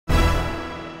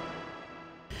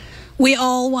We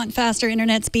all want faster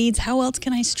internet speeds. How else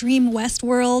can I stream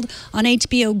Westworld on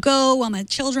HBO Go while my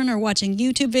children are watching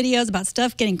YouTube videos about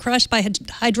stuff getting crushed by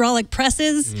hydraulic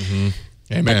presses?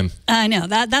 Amen. I know,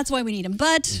 that's why we need them.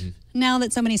 But now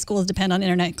that so many schools depend on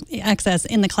internet access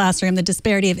in the classroom, the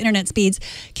disparity of internet speeds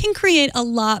can create a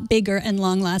lot bigger and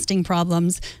long-lasting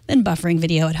problems than buffering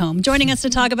video at home. Joining us to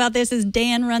talk about this is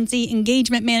Dan Runcie,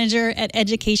 Engagement Manager at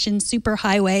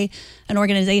EducationSuperHighway, an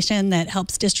organization that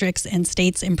helps districts and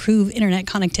states improve internet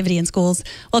connectivity in schools.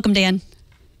 Welcome, Dan.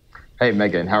 Hey,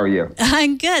 Megan, how are you?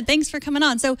 I'm good. Thanks for coming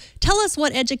on. So tell us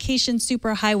what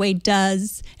EducationSuperHighway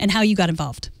does and how you got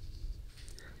involved.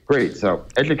 Great. So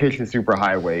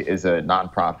EducationSuperHighway is a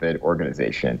nonprofit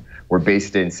organization. We're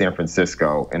based in San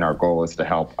Francisco, and our goal is to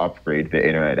help upgrade the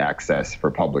internet access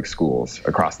for public schools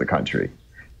across the country.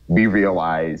 We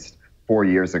realized 4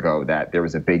 years ago that there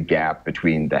was a big gap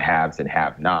between the haves and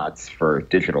have-nots for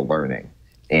digital learning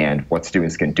and what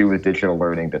students can do with digital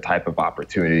learning, the type of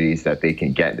opportunities that they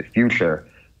can get in the future.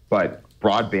 But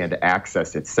broadband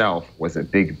access itself was a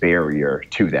big barrier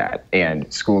to that.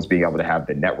 And schools being able to have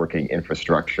the networking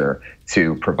infrastructure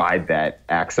to provide that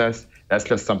access, that's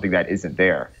just something that isn't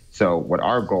there. So what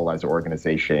our goal as an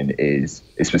organization is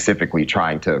specifically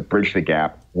trying to bridge the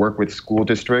gap, work with school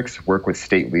districts, work with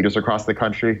state leaders across the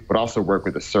country, but also work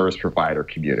with the service provider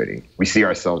community. We see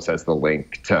ourselves as the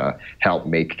link to help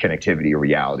make connectivity a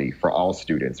reality for all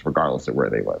students, regardless of where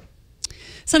they live.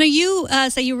 So now you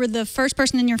say you were the first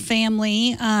person in your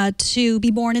family to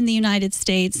be born in the United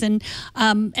States, and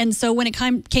so when it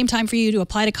came time for you to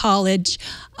apply to college,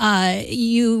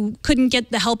 you couldn't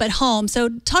get the help at home. So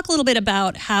talk a little bit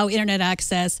about how internet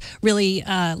access really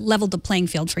leveled the playing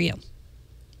field for you.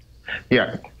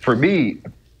 Yeah, for me,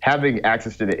 having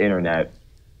access to the internet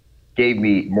gave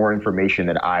me more information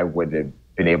that I would have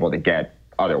been able to get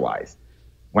otherwise.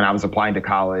 When I was applying to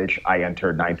college, I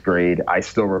entered 9th grade. I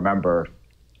still remember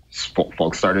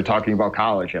folks started talking about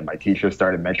college, and my teacher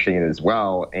started mentioning it as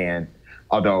well. And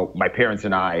although my parents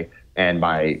and I and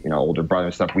my older brother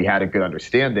and stuff, we had a good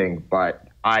understanding, but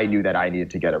I knew that I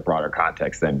needed to get a broader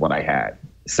context than what I had.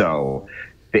 So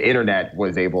the internet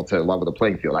was able to level the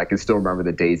playing field. I can still remember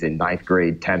the days in 9th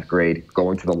grade, 10th grade,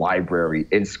 going to the library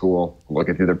in school,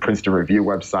 looking through the Princeton Review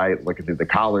website, looking through the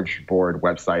College Board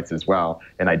websites as well,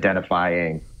 and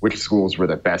identifying which schools were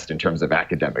the best in terms of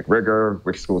academic rigor,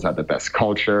 which schools had the best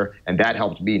culture. And that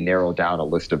helped me narrow down a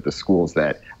list of the schools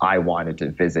that I wanted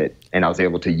to visit. And I was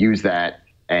able to use that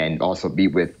and also meet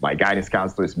with my guidance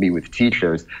counselors, meet with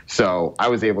teachers. So I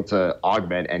was able to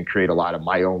augment and create a lot of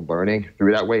my own learning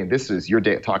through that way. And this is, you're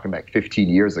talking about 15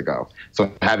 years ago. So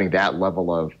having that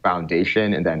level of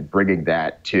foundation and then bringing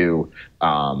that to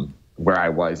where I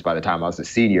was by the time I was a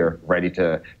senior, ready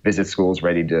to visit schools,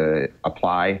 ready to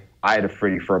apply, I had a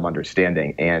pretty firm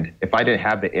understanding. And if I didn't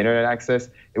have the internet access,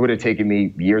 it would have taken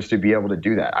me years to be able to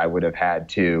do that. I would have had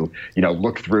to,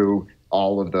 look through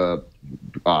all of the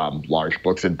large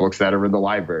books and books that are in the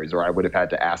libraries, or I would have had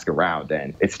to ask around,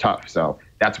 and it's tough. So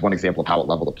that's one example of how it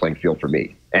leveled the playing field for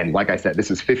me. And like I said,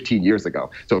 this is 15 years ago.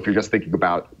 So if you're just thinking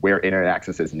about where internet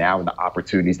access is now and the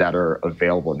opportunities that are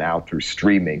available now through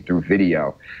streaming, through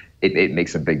video, it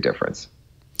makes a big difference.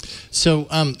 So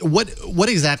what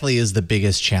exactly is the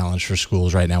biggest challenge for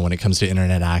schools right now when it comes to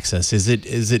internet access? Is it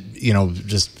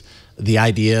just the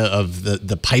idea of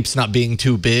the pipes not being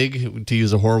too big, to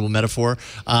use a horrible metaphor,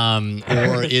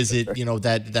 or is it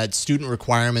that student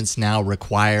requirements now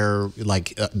require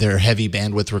their heavy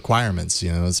bandwidth requirements?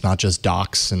 It's not just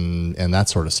docs and that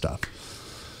sort of stuff.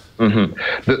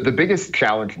 The biggest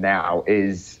challenge now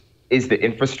is the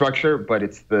infrastructure, but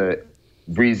it's the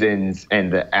reasons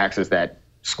and the access that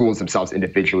schools themselves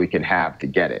individually can have to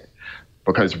get it.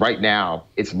 Because right now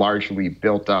it's largely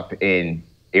built up in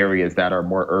areas that are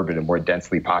more urban and more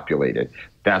densely populated.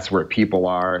 That's where people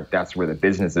are, that's where the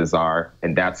businesses are,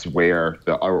 and that's where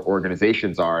our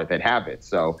organizations are that have it.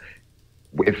 So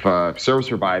if a service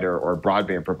provider or a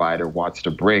broadband provider wants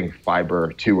to bring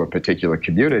fiber to a particular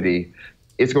community,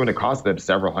 it's going to cost them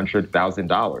several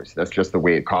 $100,000. That's just the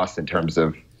way it costs in terms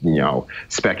of,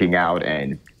 speccing out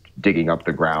and digging up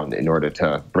the ground in order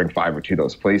to bring fiber to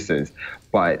those places.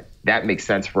 But that makes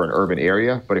sense for an urban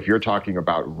area. But if you're talking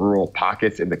about rural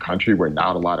pockets in the country where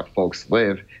not a lot of folks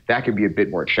live, that can be a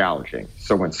bit more challenging.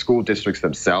 So when school districts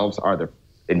themselves are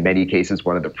in many cases,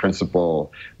 one of the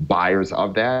principal buyers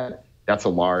of that, that's a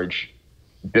large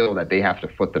bill that they have to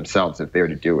foot themselves if they're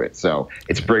to do it. So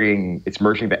it's merging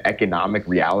the economic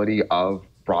reality of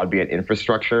broadband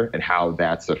infrastructure and how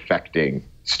that's affecting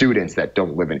students that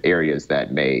don't live in areas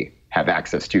that may have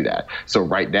access to that. So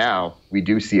right now, we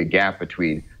do see a gap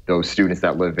between the those students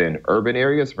that live in urban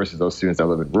areas versus those students that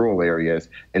live in rural areas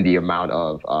and the amount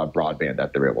of broadband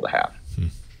that they're able to have.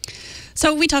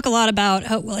 So we talk a lot about,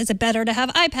 well, is it better to have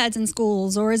iPads in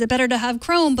schools, or is it better to have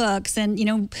Chromebooks?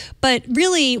 And, but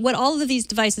really what all of these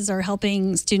devices are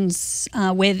helping students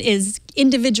with is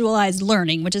individualized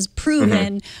learning, which is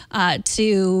proven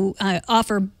to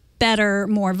offer better,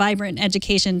 more vibrant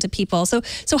education to people. So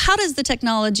how does the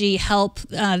technology help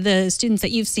the students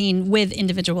that you've seen with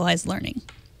individualized learning?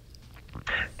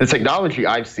 The technology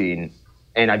I've seen,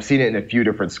 and I've seen it in a few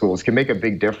different schools, can make a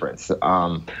big difference.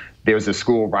 There's a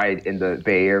school right in the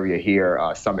Bay Area here,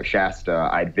 Summit Shasta.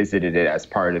 I visited it as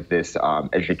part of this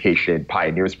Education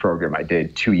Pioneers program I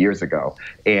did 2 years ago.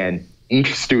 And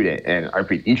each student, and I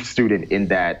repeat, each student in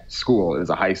that school, it was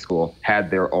a high school,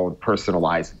 had their own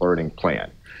personalized learning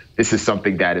plan. This is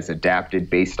something that is adapted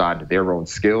based on their own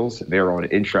skills, their own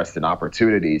interests and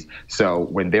opportunities. So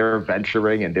when they're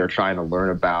venturing and they're trying to learn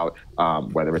about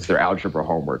whether it's their algebra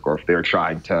homework, or if they're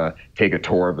trying to take a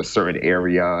tour of a certain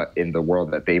area in the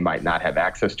world that they might not have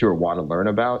access to or want to learn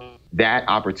about, that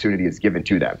opportunity is given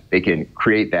to them. They can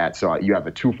create that, so you have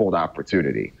a twofold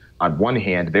opportunity. On one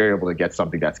hand, they're able to get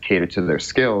something that's catered to their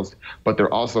skills, but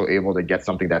they're also able to get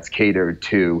something that's catered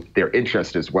to their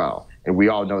interest as well. And we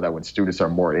all know that when students are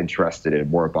more interested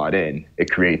and more bought in, it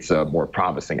creates a more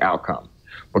promising outcome.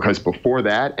 Because before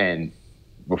that,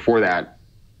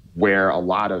 where a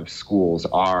lot of schools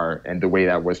are, and the way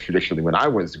that was traditionally when I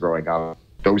was growing up,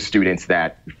 those students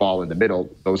that fall in the middle,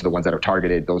 those are the ones that are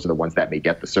targeted, those are the ones that may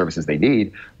get the services they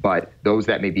need, but those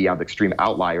that may be on the extreme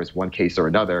outliers, one case or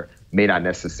another, may not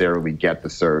necessarily get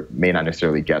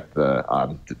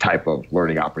the type of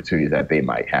learning opportunities that they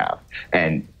might have.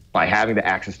 And by having the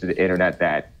access to the internet,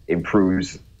 that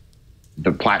improves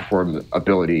the platform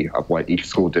ability of what each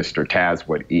school district has,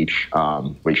 what each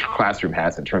classroom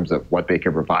has in terms of what they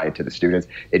can provide to the students.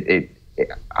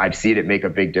 I've seen it make a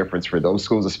big difference for those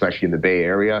schools, especially in the Bay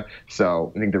Area.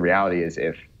 So I think the reality is,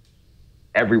 if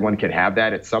everyone can have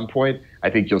that at some point, I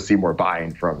think you'll see more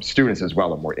buy-in from students as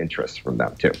well, and more interest from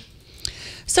them too.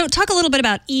 So talk a little bit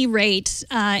about E-rate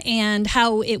and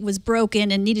how it was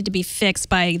broken and needed to be fixed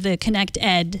by the Connect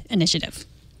Ed initiative.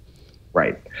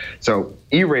 Right. So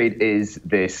E-rate is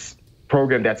this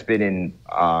program that's been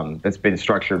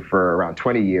structured for around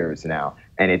 20 years now,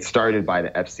 and it started by the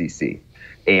FCC.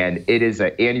 And it is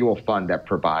an annual fund that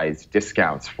provides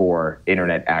discounts for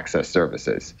internet access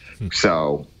services.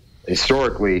 So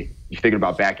historically, you're thinking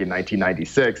about back in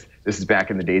 1996, this is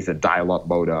back in the days of dial-up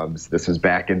modems. This was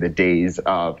back in the days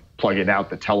of plugging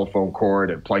out the telephone cord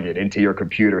and plugging it into your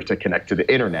computer to connect to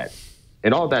the internet.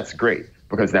 And all that's great,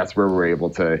 because that's where we're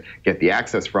able to get the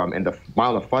access from. And the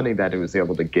amount of funding that it was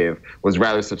able to give was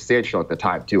rather substantial at the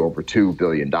time too, over $2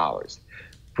 billion.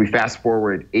 If we fast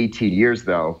forward 18 years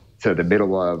though, to the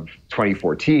middle of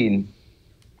 2014,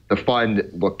 the fund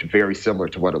looked very similar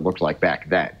to what it looked like back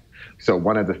then. So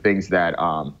one of the things that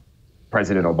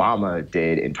President Obama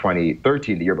did in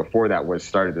 2013, the year before that, was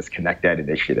started this Connect Ed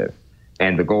initiative.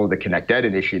 And the goal of the Connect Ed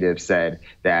initiative said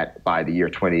that by the year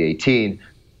 2018,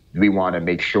 we want to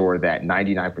make sure that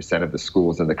 99% of the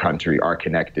schools in the country are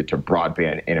connected to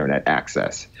broadband internet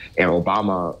access. And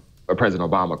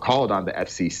President Obama called on the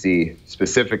FCC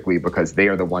specifically because they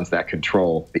are the ones that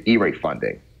control the E-rate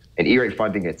funding. And E-rate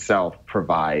funding itself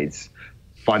provides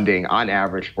funding on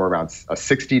average for around a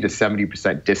 60 to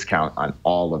 70% discount on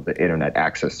all of the internet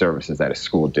access services that a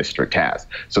school district has.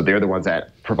 So they're the ones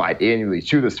that provide annually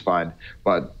to this fund.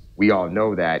 But we all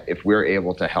know that if we're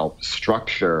able to help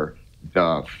structure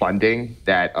the funding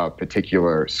that a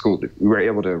particular school, we were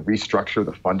able to restructure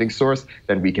the funding source,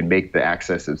 then we can make the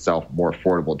access itself more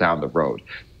affordable down the road.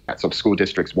 So if school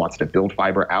districts wants to build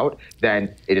fiber out,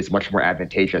 then it is much more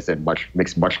advantageous and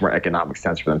makes much more economic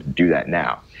sense for them to do that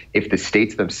now. If the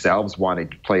states themselves want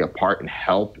to play a part and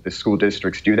help the school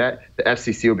districts do that, the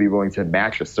FCC will be willing to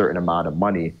match a certain amount of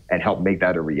money and help make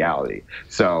that a reality.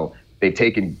 So they've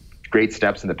taken great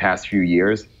steps in the past few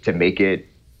years to make it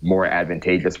more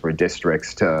advantageous for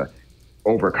districts to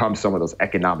overcome some of those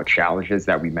economic challenges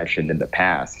that we mentioned in the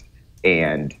past,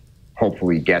 and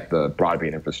hopefully get the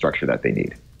broadband infrastructure that they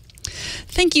need.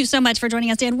 Thank you so much for joining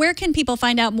us, Dan. Where can people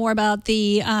find out more about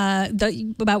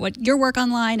about what your work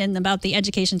online and about the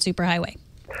Education Superhighway?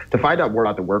 To find out more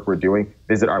about the work we're doing,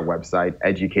 visit our website,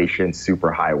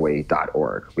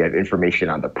 EducationSuperHighway.org. We have information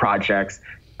on the projects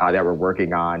that we're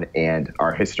working on and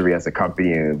our history as a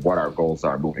company and what our goals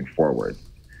are moving forward.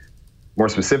 More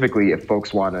specifically, if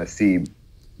folks want to see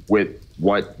with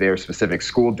what their specific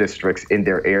school districts in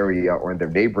their area or in their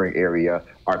neighboring area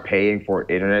are paying for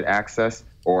internet access,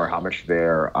 or how much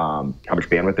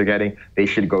bandwidth they're getting, they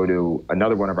should go to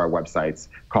another one of our websites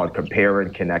called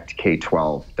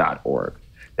compareandconnectk12.org.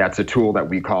 That's a tool that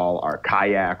we call our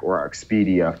Kayak or our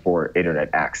Expedia for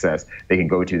internet access. They can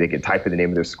type in the name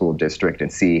of their school district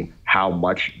and see how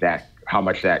much that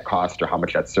cost or how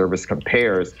much that service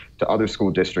compares to other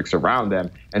school districts around them,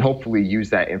 and hopefully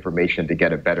use that information to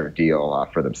get a better deal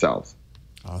for themselves.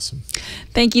 Awesome.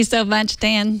 Thank you so much,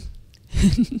 Dan.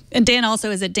 And Dan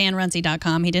also is at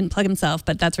danruncie.com. He didn't plug himself,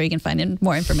 but that's where you can find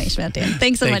more information about Dan.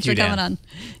 Thanks so much for coming on.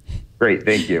 Great.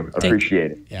 Thank you.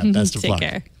 Appreciate it. Yeah, best of luck. Take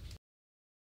care.